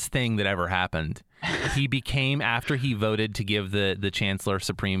the saddest thing that ever happened. He became, after he voted to give the Chancellor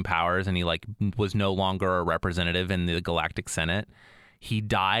supreme powers, and he like was no longer a representative in the Galactic Senate, he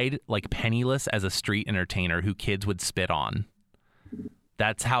died like penniless as a street entertainer who kids would spit on.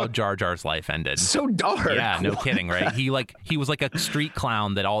 That's how Jar Jar's life ended. So dark. Yeah, no kidding, right? He was like a street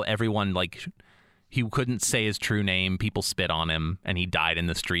clown that everyone like, he couldn't say his true name. People spit on him, and he died in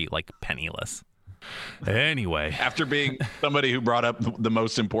the street like penniless. Anyway, after being somebody who brought up the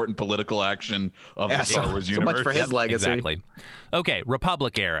most important political action of the Star Wars universe. So much for his legacy. Exactly. Okay,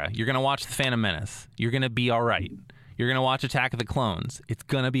 Republic era. You're gonna watch The Phantom Menace. You're gonna be all right. You're gonna watch Attack of the Clones. It's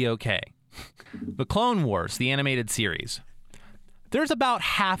gonna be okay. The Clone Wars, the animated series. There's about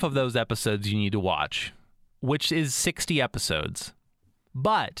half of those episodes you need to watch, which is 60 episodes.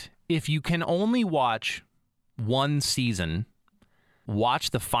 But if you can only watch one season,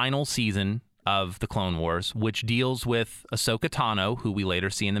 watch the final season of The Clone Wars, which deals with Ahsoka Tano, who we later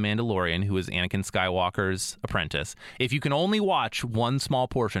see in The Mandalorian, who is Anakin Skywalker's apprentice. If you can only watch one small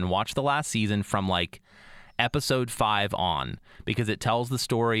portion, watch the last season from like episode 5 on, because it tells the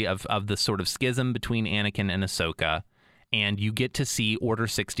story of the sort of schism between Anakin and Ahsoka. And you get to see Order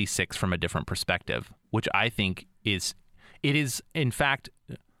 66 from a different perspective, which I think is in fact,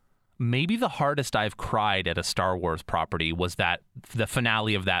 maybe the hardest I've cried at a Star Wars property was that the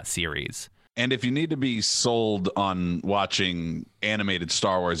finale of that series. And if you need to be sold on watching animated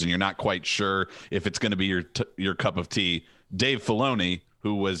Star Wars and you're not quite sure if it's going to be your cup of tea, Dave Filoni,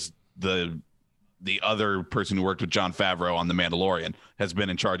 who was the other person who worked with Jon Favreau on The Mandalorian, has been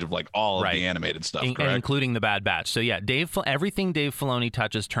in charge of like all of the animated stuff, correct? Including The Bad Batch. So yeah, everything Dave Filoni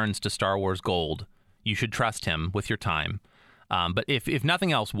touches turns to Star Wars gold. You should trust him with your time. But if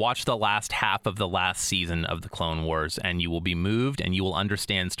nothing else, watch the last half of the last season of The Clone Wars, and you will be moved and you will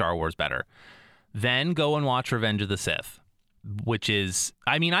understand Star Wars better. Then go and watch Revenge of the Sith, which is,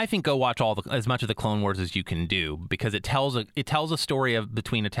 I mean, I think go watch as much of the Clone Wars as you can do, because it tells a story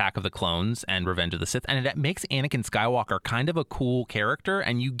between Attack of the Clones and Revenge of the Sith, and it makes Anakin Skywalker kind of a cool character,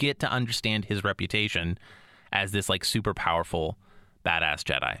 and you get to understand his reputation as this like super powerful badass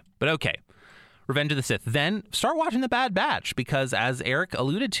Jedi. But okay, Revenge of the Sith. Then start watching The Bad Batch, because as Eric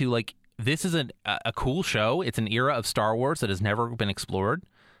alluded to, like this is a cool show. It's an era of Star Wars that has never been explored.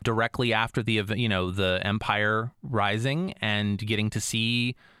 Directly after the Empire rising, and getting to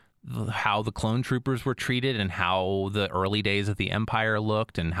see how the clone troopers were treated and how the early days of the Empire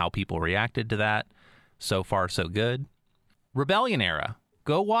looked and how people reacted to that. So far, so good. Rebellion era.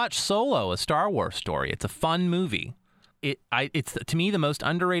 Go watch Solo, a Star Wars story. It's a fun movie. It's to me the most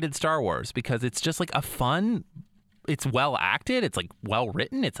underrated Star Wars, because it's just like it's well acted. It's like well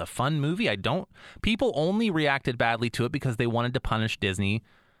written. It's a fun movie. People only reacted badly to it because they wanted to punish Disney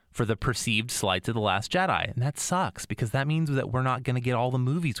for the perceived slights of The Last Jedi. And that sucks, because that means that we're not going to get all the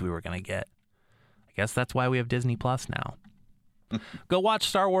movies we were going to get. I guess that's why we have Disney Plus now. Go watch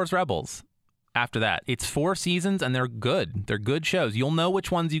Star Wars Rebels. After that, it's 4 seasons and they're good. They're good shows. You'll know which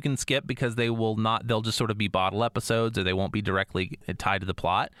ones you can skip, because they'll just sort of be bottle episodes, or they won't be directly tied to the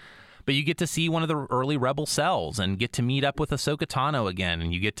plot. But you get to see one of the early Rebel cells and get to meet up with Ahsoka Tano again,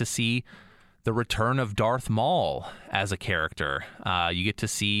 and you get to see the return of Darth Maul as a character. You get to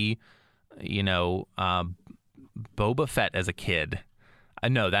see, Boba Fett as a kid.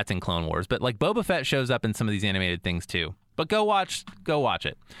 No, that's in Clone Wars, but like Boba Fett shows up in some of these animated things too. But go watch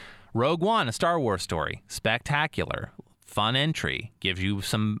it. Rogue One, a Star Wars story, spectacular, fun entry, gives you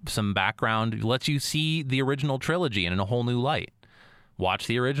some background, lets you see the original trilogy in a whole new light. Watch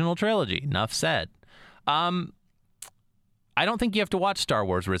the original trilogy. Enough said. I don't think you have to watch Star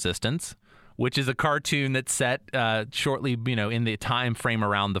Wars Resistance, which is a cartoon that's set shortly, in the time frame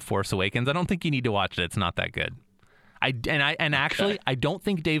around The Force Awakens. I don't think you need to watch it. It's not that good. Actually, I don't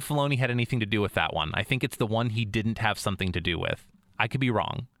think Dave Filoni had anything to do with that one. I think it's the one he didn't have something to do with. I could be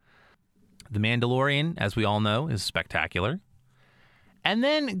wrong. The Mandalorian, as we all know, is spectacular. And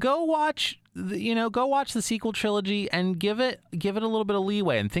then go watch the sequel trilogy and give it a little bit of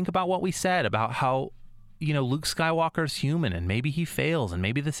leeway, and think about what we said about how, Luke Skywalker's human, and maybe he fails, and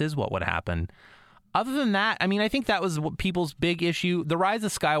maybe this is what would happen. Other than that, I mean, I think that was people's big issue. The Rise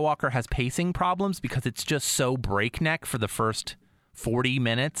of Skywalker has pacing problems because it's just so breakneck for the first 40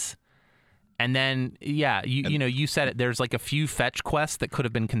 minutes. And then, yeah, you said it. There's like a few fetch quests that could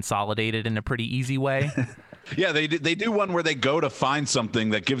have been consolidated in a pretty easy way. Yeah, they do one where they go to find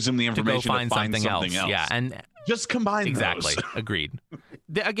something that gives them the information to find something else. Yeah, and just combine exactly. those. Agreed.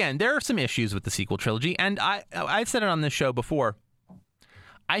 Again, there are some issues with the sequel trilogy, and I've said it on this show before.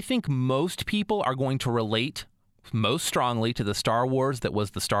 I think most people are going to relate most strongly to the Star Wars that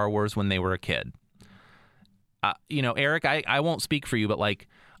was the Star Wars when they were a kid. Eric, I won't speak for you, but like,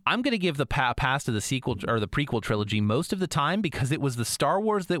 I'm going to give the pass to the sequel or the prequel trilogy most of the time because it was the Star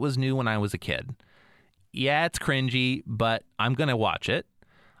Wars that was new when I was a kid. Yeah, it's cringy, but I'm going to watch it.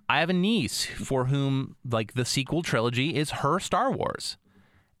 I have a niece for whom like the sequel trilogy is her Star Wars,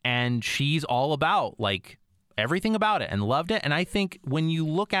 and she's all about like everything about it and loved it. And I think when you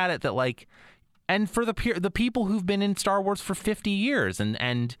look at it that like, and for the people who've been in Star Wars for 50 years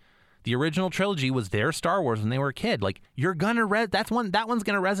and the original trilogy was their Star Wars when they were a kid. Like you're gonna that one's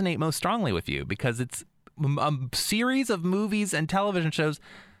gonna resonate most strongly with you because it's a series of movies and television shows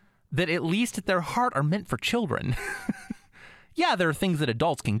that at least at their heart are meant for children. Yeah, there are things that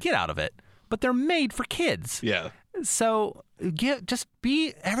adults can get out of it, but they're made for kids. Yeah. So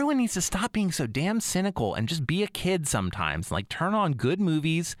everyone needs to stop being so damn cynical and just be a kid sometimes. Like turn on good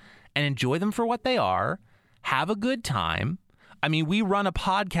movies and enjoy them for what they are. Have a good time. I mean, we run a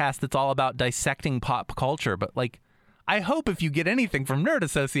podcast that's all about dissecting pop culture, but like, I hope if you get anything from Nerd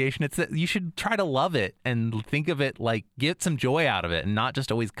Association, it's that you should try to love it and think of it like get some joy out of it and not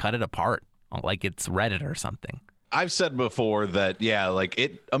just always cut it apart like it's Reddit or something. I've said before that, yeah, like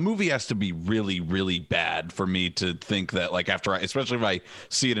a movie has to be really, really bad for me to think that like especially if I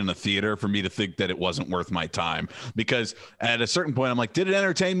see it in a theater, for me to think that it wasn't worth my time, because at a certain point I'm like, did it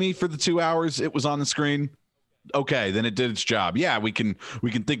entertain me for the 2 hours it was on the screen? Okay, then it did its job. Yeah, we can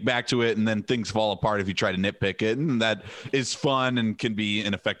think back to it, and then things fall apart if you try to nitpick it, and that is fun and can be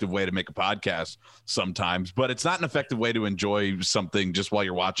an effective way to make a podcast sometimes, but it's not an effective way to enjoy something just while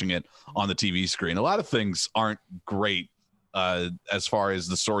you're watching it on the TV screen. A lot of things aren't great as far as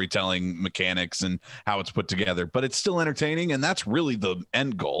the storytelling mechanics and how it's put together, but it's still entertaining, and that's really the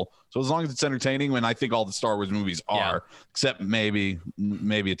end goal. So as long as it's entertaining, and I think all the Star Wars movies are, except maybe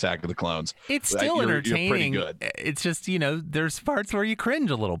Attack of the Clones, it's still entertaining. You're pretty good. It's just there's parts where you cringe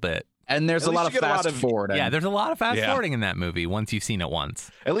a little bit, and there's a lot of fast forwarding. Yeah, there's a lot of fast forwarding in that movie once you've seen it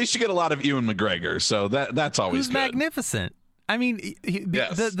once. At least you get a lot of Ewan McGregor, so that's always good. Magnificent. I mean,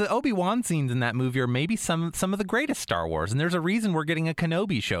 the Obi-Wan scenes in that movie are maybe some of the greatest Star Wars, and there's a reason we're getting a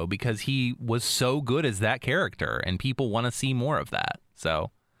Kenobi show because he was so good as that character, and people want to see more of that.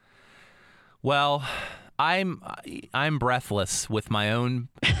 So, well, I'm breathless with my own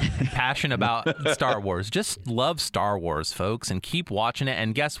passion about Star Wars. Just love Star Wars, folks, and keep watching it.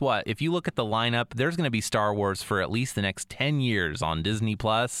 And guess what? If you look at the lineup, there's going to be Star Wars for at least the next 10 years on Disney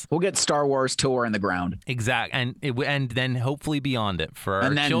Plus. We'll get Star Wars tour in the ground. Exactly. And then hopefully beyond it for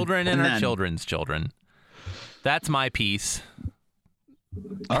our children and our children's children. That's my piece.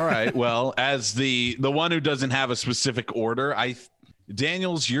 All right. Well, as the one who doesn't have a specific order,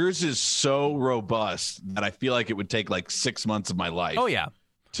 Daniels, yours is so robust that I feel like it would take like 6 months of my life. Oh yeah,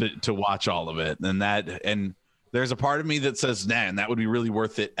 to watch all of it, and there's a part of me that says, man, that would be really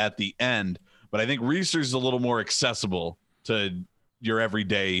worth it at the end. But I think Reese's is a little more accessible to your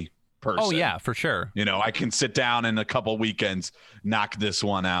everyday person. Oh yeah, for sure. I can sit down in a couple weekends, knock this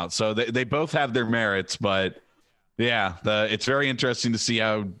one out. So they both have their merits, but. Yeah, it's very interesting to see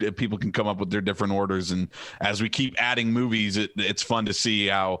how people can come up with their different orders, and as we keep adding movies, it's fun to see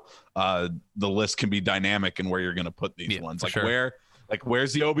how the list can be dynamic and where you're going to put these ones. Like sure.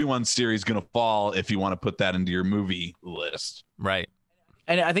 Where's the Obi-Wan series going to fall if you want to put that into your movie list? Right.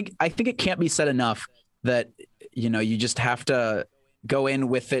 And I think it can't be said enough that you just have to go in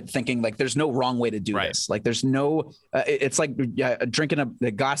with it thinking like there's no wrong way to do this. Like there's no it's like drinking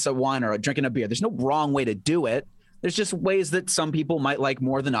a glass of wine or drinking a beer. There's no wrong way to do it. There's just ways that some people might like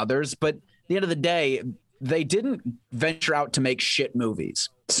more than others. But at the end of the day, they didn't venture out to make shit movies.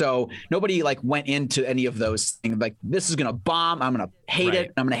 So nobody like went into any of those things like, this is going to bomb. I'm going to hate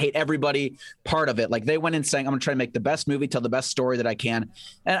it. I'm going to hate everybody part of it. Like they went in saying, I'm going to try to make the best movie, tell the best story that I can.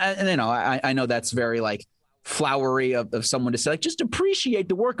 And I know that's very like flowery of someone to say, like, just appreciate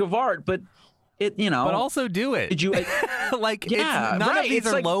the work of art. But but also do it. Did you like, none of these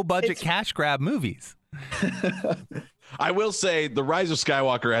are low budget cash grab movies. I will say the Rise of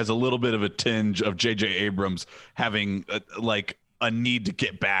Skywalker has a little bit of a tinge of J.J. Abrams having a need to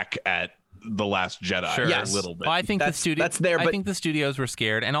get back at The Last Jedi a little bit. Well, I think I think the studios were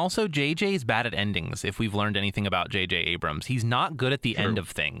scared, and also J.J.'s bad at endings. If we've learned anything about J.J. Abrams, he's not good at the end of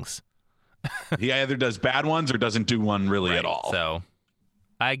things. He either does bad ones or doesn't do one really at all. So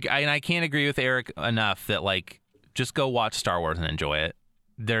I can't agree with Eric enough that like just go watch Star Wars and enjoy it.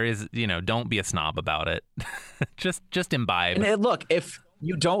 There is, don't be a snob about it. just imbibe. And look, if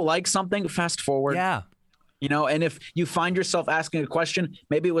you don't like something, fast forward. Yeah. And if you find yourself asking a question,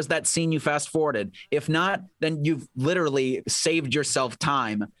 maybe it was that scene you fast forwarded. If not, then you've literally saved yourself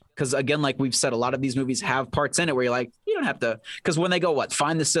time Because again, like we've said, a lot of these movies have parts in it where you're like, you don't have to. Because when they go,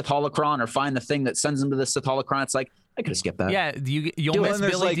 find the Sith holocron or find the thing that sends them to the Sith holocron, it's like, I could have skipped that. Yeah, you'll miss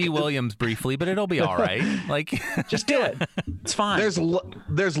Billy D. Williams briefly, but it'll be all right. Like, just do it. It's fine.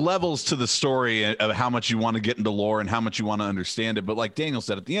 There's levels to the story of how much you want to get into lore and how much you want to understand it. But like Daniel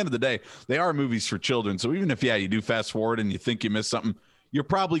said, at the end of the day, they are movies for children. So even if you do fast forward and you think you missed something, you're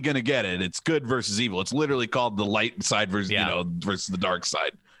probably going to get it. It's good versus evil. It's literally called the light side versus versus the dark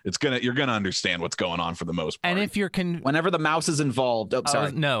side. You're gonna understand what's going on for the most part. And if you're whenever the mouse is involved, I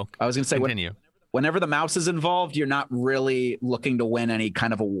was gonna say continue. Whenever the mouse is involved, you're not really looking to win any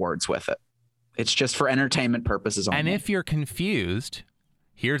kind of awards with it. It's just for entertainment purposes only. And if you're confused,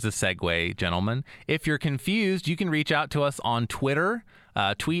 here's a segue, gentlemen. If you're confused, you can reach out to us on Twitter.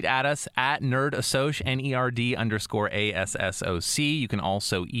 Tweet at us at nerdassoc, NERD_ASSOC. You can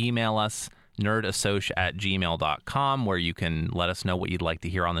also email us nerdassoc@gmail.com, where you can let us know what you'd like to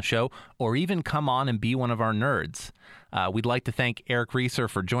hear on the show, or even come on and be one of our nerds. We'd like to thank Eric Reeser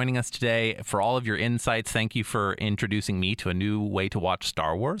for joining us today, for all of your insights. Thank you for introducing me to a new way to watch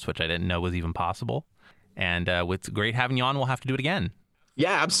Star Wars, which I didn't know was even possible. And it's great having you on. We'll have to do it again.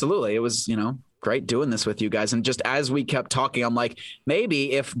 Yeah, absolutely. It was, great doing this with you guys. And just as we kept talking, I'm like,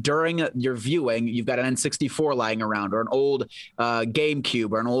 maybe if during your viewing, you've got an N64 lying around or an old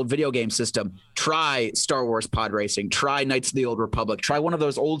GameCube or an old video game system, try Star Wars Pod Racing, try Knights of the Old Republic, try one of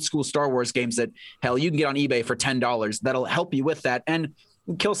those old school Star Wars games that, hell, you can get on eBay for $10. That'll help you with that and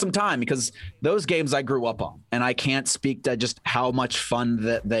kill some time, because those games I grew up on, and I can't speak to just how much fun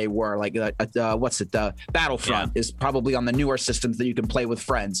that they were. Like, Battlefront is probably on the newer systems that you can play with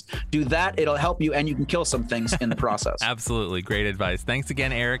friends. Do that. It'll help you, and you can kill some things in the process. Absolutely. Great advice. Thanks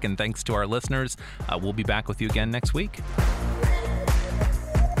again, Eric, and thanks to our listeners. We'll be back with you again next week.